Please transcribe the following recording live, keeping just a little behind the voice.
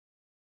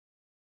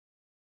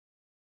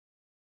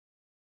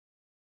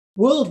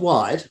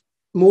Worldwide,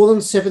 more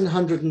than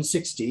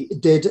 760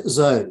 dead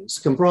zones,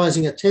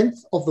 comprising a tenth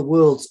of the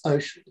world's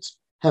oceans,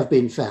 have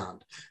been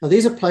found. Now,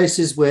 these are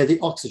places where the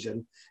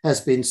oxygen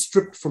has been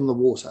stripped from the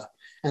water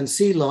and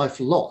sea life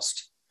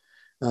lost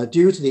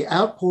due to the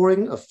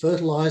outpouring of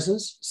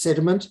fertilizers,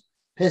 sediment,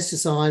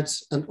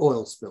 pesticides, and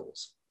oil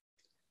spills.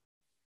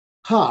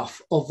 Half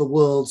of the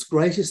world's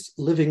greatest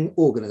living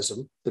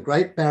organism, the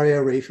Great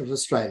Barrier Reef of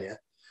Australia,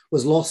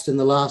 was lost in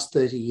the last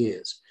 30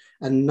 years,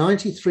 and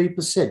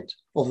 93%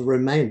 of the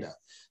remainder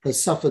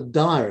has suffered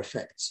dire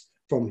effects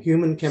from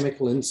human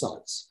chemical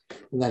insights.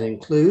 And that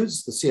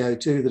includes the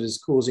CO2 that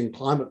is causing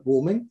climate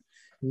warming,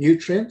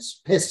 nutrients,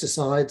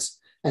 pesticides,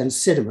 and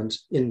sediment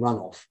in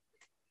runoff.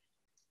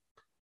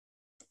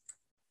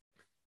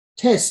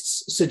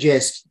 Tests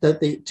suggest that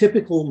the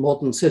typical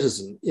modern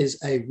citizen is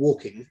a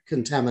walking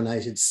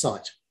contaminated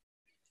site.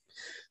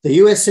 The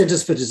US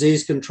Centers for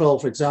Disease Control,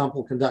 for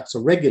example, conducts a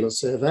regular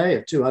survey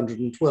of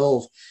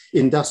 212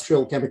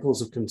 industrial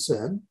chemicals of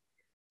concern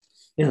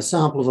in a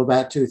sample of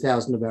about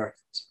 2,000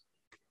 Americans.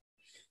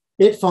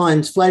 It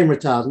finds flame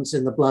retardants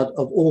in the blood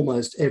of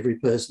almost every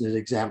person it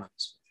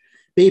examines.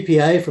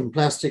 BPA from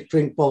plastic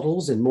drink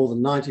bottles in more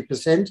than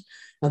 90%,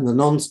 and the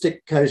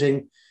non-stick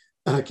coating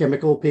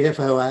chemical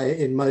PFOA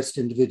in most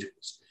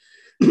individuals.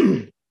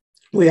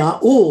 We are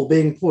all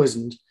being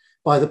poisoned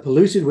by the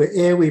polluted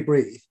air we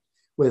breathe,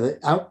 whether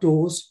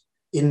outdoors,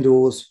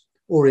 indoors,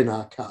 or in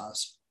our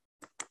cars.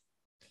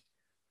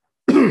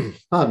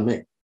 Pardon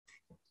me.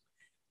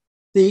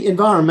 The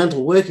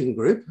Environmental Working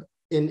Group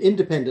in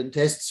independent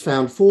tests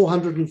found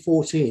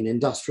 414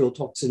 industrial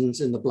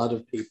toxins in the blood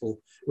of people,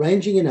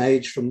 ranging in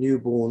age from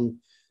newborn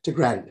to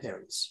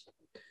grandparents.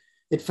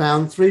 It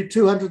found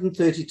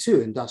 232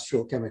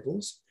 industrial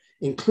chemicals,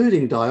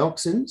 including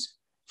dioxins,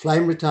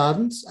 flame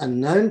retardants, and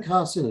known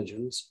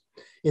carcinogens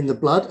in the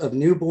blood of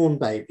newborn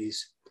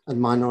babies and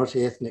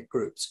minority ethnic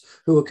groups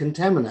who were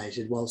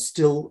contaminated while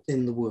still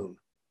in the womb.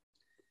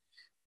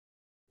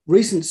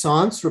 Recent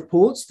science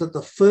reports that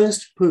the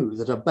first poo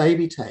that a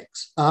baby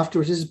takes after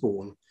it is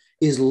born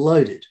is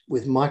loaded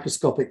with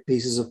microscopic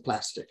pieces of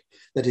plastic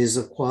that is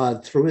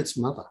acquired through its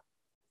mother.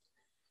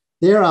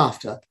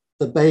 Thereafter,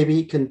 the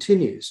baby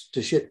continues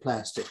to shit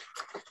plastic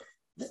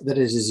that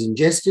it is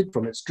ingested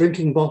from its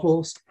drinking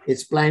bottles,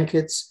 its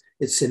blankets,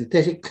 its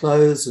synthetic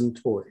clothes and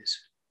toys.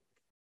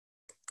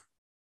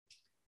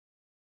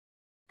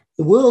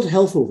 The World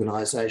Health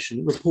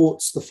Organization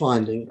reports the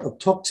finding of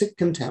toxic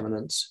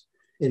contaminants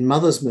in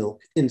mother's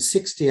milk in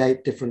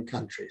 68 different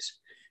countries,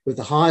 with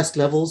the highest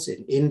levels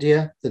in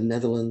India, the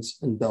Netherlands,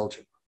 and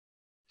Belgium.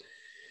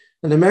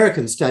 An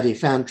American study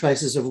found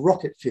traces of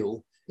rocket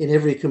fuel in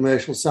every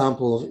commercial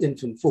sample of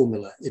infant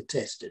formula it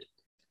tested.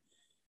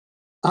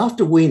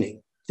 After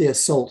weaning, the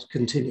assault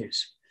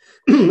continues.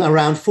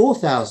 Around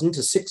 4,000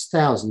 to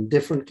 6,000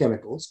 different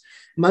chemicals,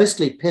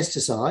 mostly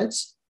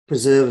pesticides,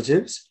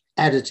 preservatives,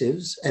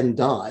 additives, and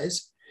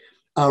dyes,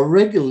 are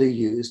regularly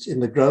used in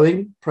the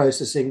growing,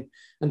 processing,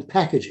 and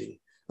packaging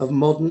of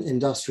modern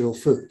industrial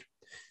food.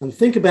 And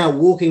think about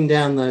walking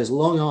down those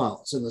long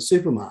aisles in the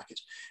supermarket,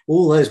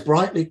 all those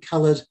brightly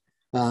colored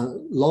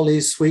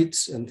lollies,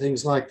 sweets, and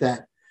things like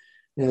that.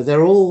 You know,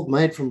 they're all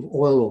made from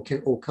oil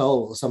or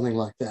coal or something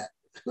like that,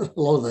 a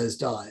lot of those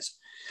dyes.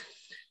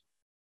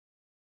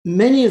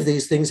 Many of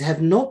these things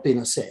have not been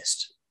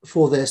assessed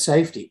for their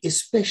safety,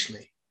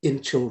 especially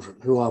in children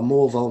who are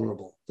more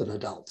vulnerable than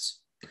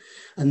adults.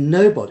 And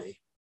nobody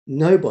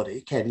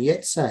can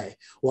yet say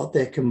what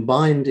their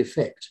combined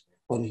effect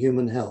on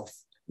human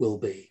health will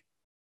be.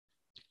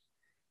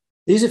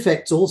 These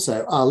effects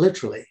also are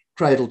literally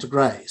cradle to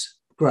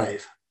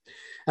grave.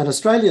 An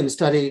Australian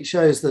study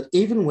shows that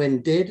even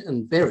when dead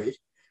and buried,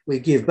 we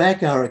give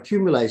back our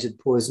accumulated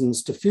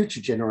poisons to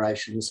future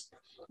generations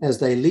as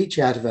they leach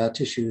out of our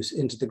tissues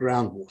into the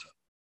groundwater.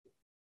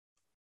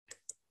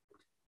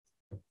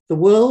 The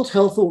World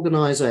Health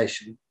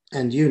Organization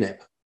and UNEP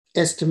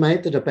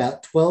estimate that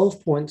about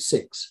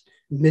 12.6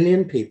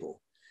 million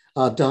people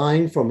are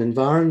dying from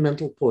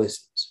environmental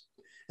poisons,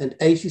 and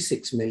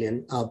 86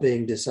 million are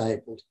being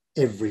disabled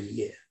every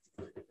year.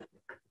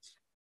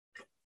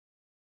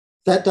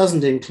 That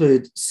doesn't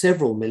include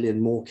several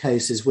million more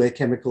cases where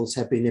chemicals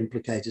have been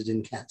implicated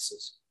in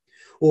cancers,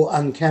 or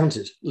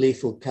uncounted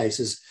lethal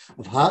cases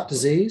of heart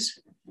disease,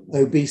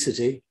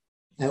 obesity,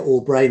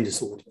 or brain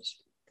disorders.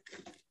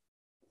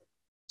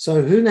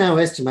 So who now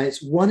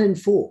estimates 1 in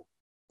 4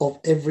 of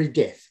every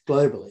death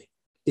globally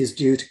is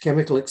due to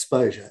chemical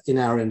exposure in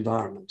our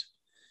environment,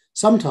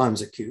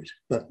 sometimes acute,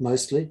 but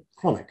mostly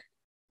chronic.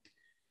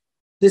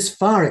 This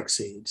far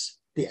exceeds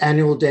the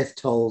annual death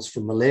tolls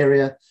from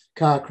malaria,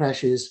 car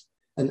crashes,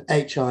 and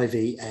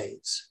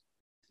HIV/AIDS.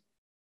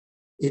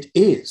 It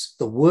is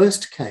the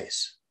worst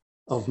case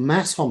of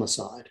mass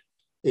homicide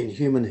in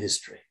human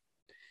history.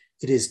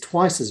 It is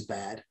twice as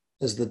bad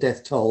as the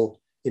death toll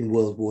in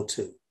World War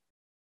II.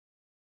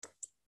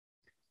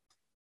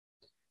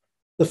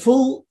 The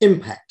full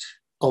impact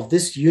of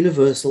this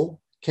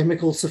universal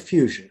chemical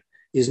suffusion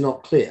is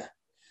not clear,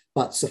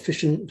 but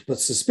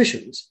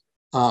suspicions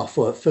are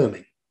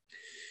firming.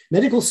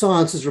 Medical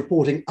science is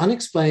reporting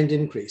unexplained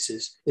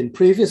increases in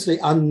previously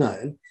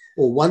unknown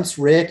or once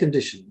rare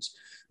conditions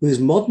whose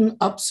modern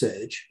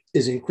upsurge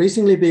is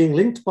increasingly being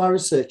linked by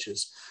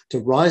researchers to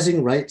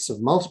rising rates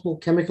of multiple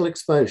chemical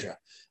exposure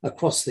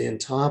across the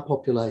entire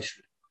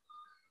population.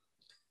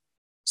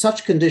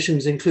 Such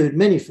conditions include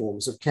many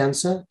forms of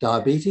cancer,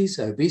 diabetes,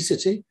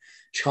 obesity,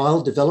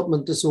 child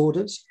development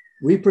disorders,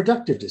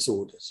 reproductive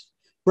disorders,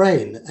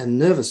 brain and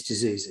nervous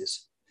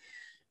diseases,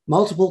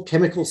 multiple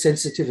chemical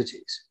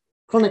sensitivities,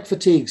 chronic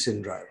fatigue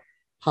syndrome,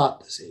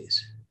 heart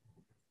disease.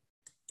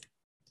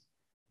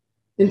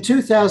 In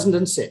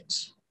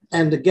 2006,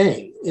 and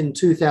again in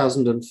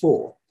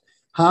 2004,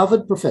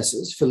 Harvard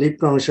professors Philippe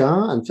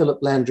Grandjean and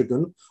Philip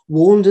Landrigan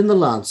warned in The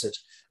Lancet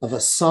of a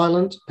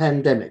silent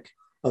pandemic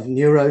of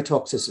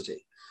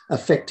neurotoxicity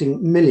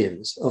affecting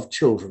millions of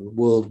children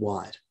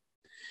worldwide.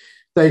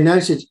 They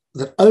noted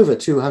that over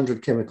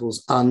 200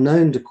 chemicals are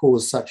known to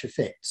cause such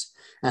effects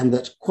and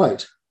that,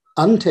 quote,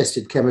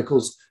 untested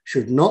chemicals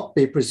should not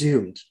be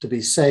presumed to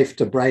be safe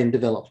to brain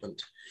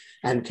development,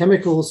 and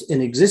chemicals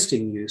in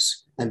existing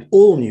use and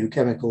all new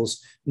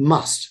chemicals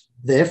must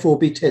therefore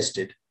be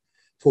tested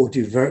for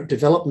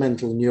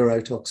developmental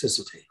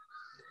neurotoxicity.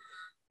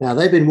 Now,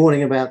 they've been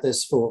warning about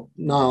this for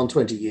nigh on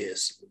 20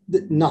 years.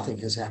 Nothing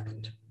has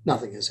happened.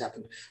 Nothing has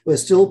happened. We're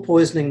still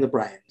poisoning the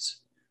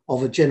brains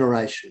of a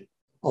generation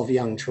of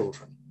young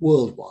children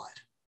worldwide.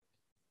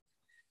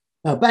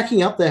 Now,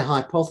 backing up their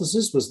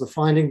hypothesis was the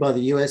finding by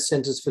the US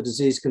Centers for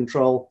Disease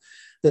Control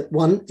that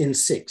 1 in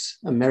 6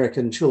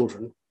 American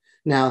children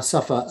now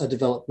suffer a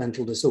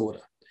developmental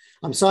disorder.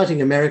 I'm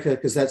citing America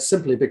because that's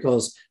simply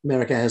because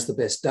America has the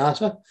best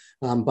data,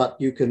 but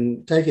you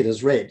can take it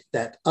as read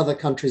that other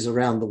countries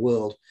around the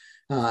world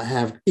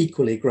have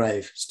equally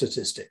grave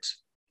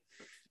statistics.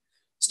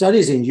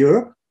 Studies in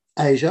Europe,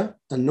 Asia,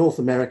 and North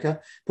America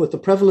put the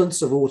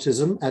prevalence of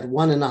autism at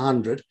 1 in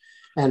 100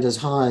 and as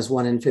high as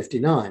 1 in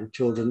 59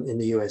 children in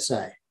the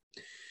USA.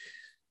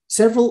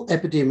 Several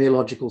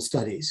epidemiological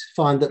studies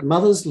find that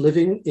mothers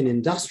living in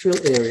industrial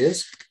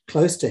areas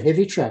close to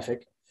heavy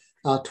traffic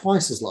are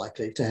twice as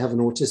likely to have an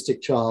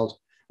autistic child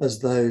as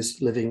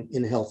those living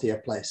in healthier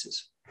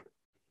places.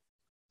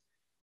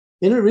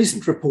 In a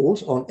recent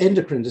report on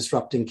endocrine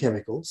disrupting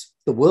chemicals,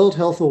 the World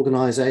Health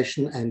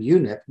Organization and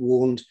UNEP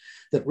warned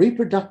that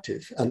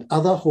reproductive and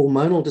other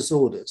hormonal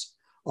disorders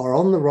are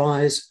on the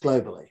rise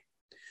globally,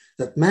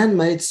 that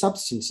man-made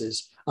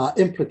substances are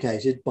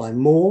implicated by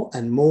more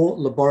and more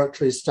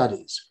laboratory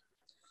studies,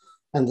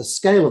 and the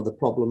scale of the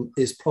problem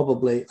is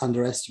probably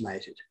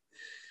underestimated.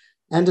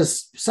 And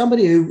as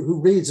somebody who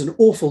reads an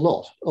awful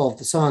lot of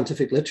the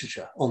scientific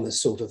literature on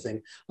this sort of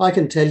thing, I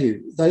can tell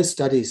you those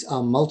studies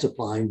are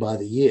multiplying by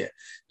the year.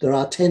 There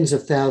are tens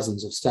of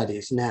thousands of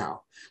studies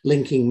now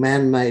linking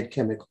man-made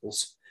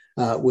chemicals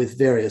with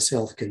various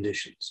health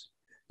conditions.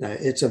 Now,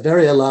 it's a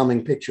very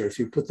alarming picture if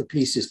you put the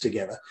pieces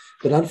together,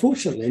 but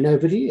unfortunately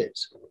nobody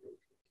is.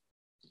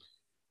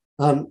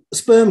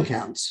 Sperm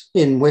counts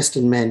in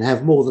Western men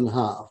have more than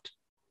halved.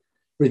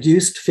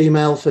 Reduced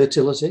female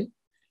fertility,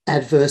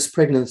 adverse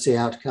pregnancy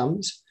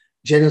outcomes,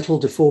 genital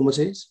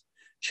deformities,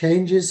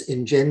 changes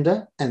in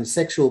gender and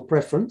sexual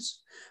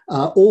preference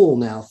are all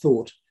now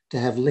thought to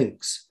have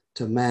links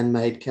to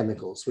man-made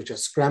chemicals, which are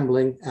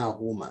scrambling our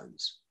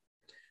hormones.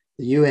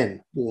 The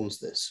UN warns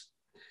this.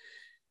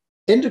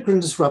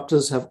 Endocrine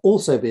disruptors have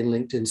also been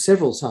linked in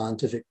several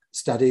scientific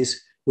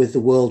studies with the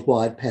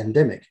worldwide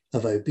pandemic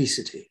of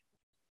obesity.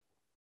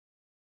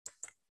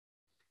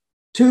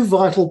 Two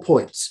vital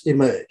points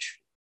emerge.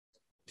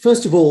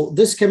 First of all,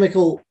 this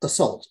chemical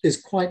assault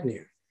is quite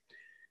new.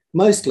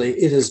 Mostly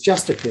it has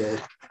just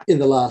occurred in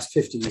the last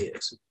 50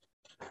 years.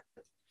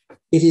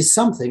 It is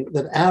something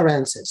that our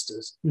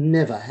ancestors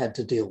never had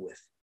to deal with.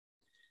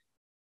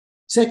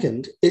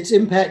 Second, its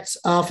impacts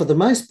are for the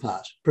most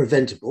part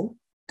preventable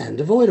and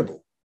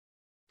avoidable.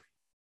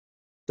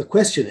 The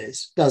question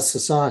is, does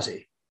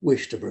society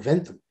wish to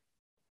prevent them?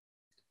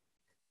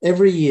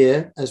 Every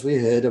year, as we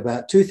heard,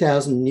 about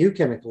 2,000 new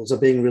chemicals are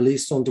being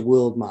released onto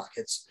world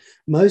markets,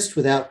 most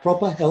without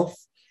proper health,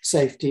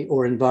 safety,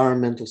 or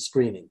environmental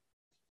screening.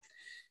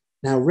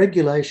 Now,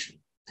 regulation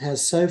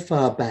has so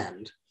far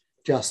banned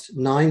just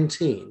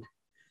 19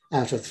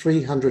 out of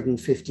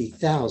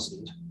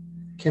 350,000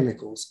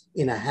 chemicals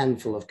in a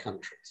handful of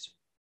countries.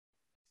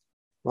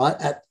 Right?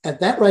 At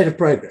that rate of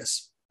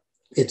progress,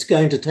 it's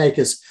going to take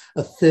us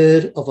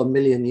 1/3 of a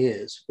million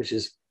years, which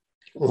is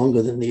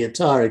longer than the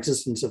entire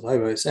existence of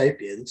Homo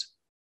sapiens,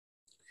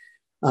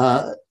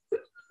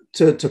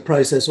 to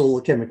process all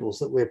the chemicals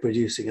that we're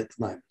producing at the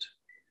moment.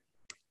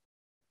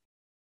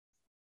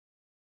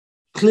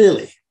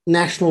 Clearly,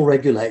 national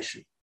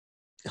regulation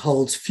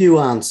holds few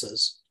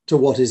answers to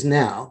what is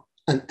now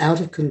an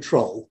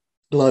out-of-control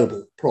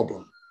global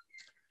problem.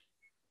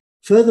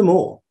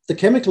 Furthermore, the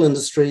chemical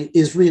industry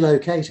is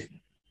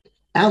relocating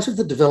out of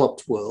the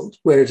developed world,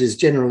 where it is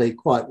generally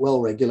quite well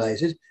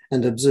regulated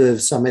and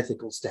observes some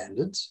ethical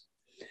standards,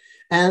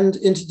 and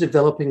into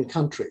developing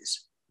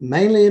countries,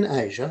 mainly in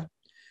Asia,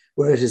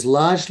 where it is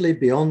largely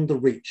beyond the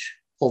reach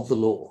of the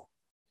law.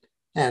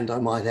 and I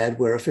might add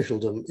where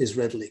officialdom is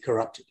readily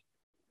corrupted.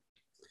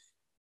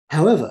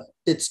 However,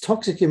 its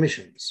toxic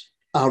emissions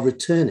are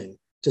returning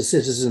to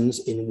citizens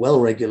in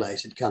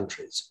well-regulated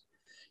countries,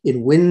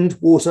 in wind,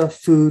 water,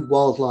 food,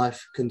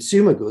 wildlife,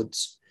 consumer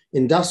goods,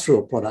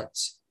 industrial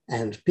products,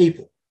 and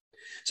people.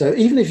 So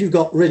even if you've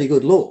got really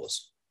good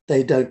laws,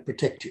 they don't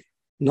protect you,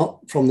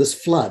 not from this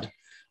flood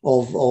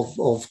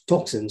of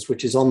toxins,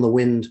 which is on the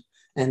wind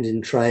and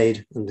in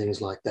trade and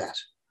things like that.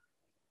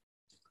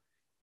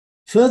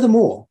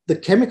 Furthermore, the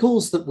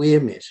chemicals that we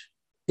emit,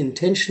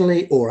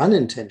 intentionally or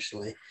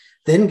unintentionally,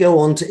 then go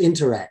on to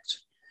interact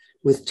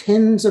with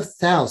tens of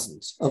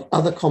thousands of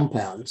other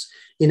compounds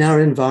in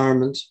our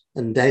environment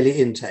and daily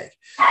intake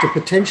to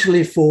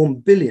potentially form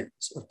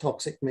billions of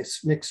toxic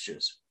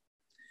mixtures.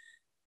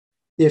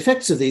 The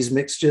effects of these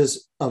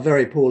mixtures are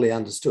very poorly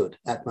understood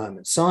at the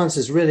moment. Science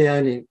is really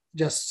only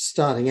just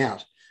starting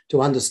out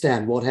to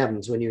understand what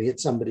happens when you hit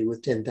somebody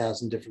with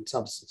 10,000 different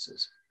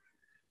substances.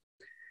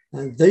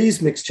 And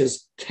these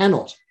mixtures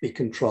cannot be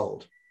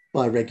controlled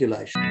by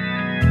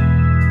regulation.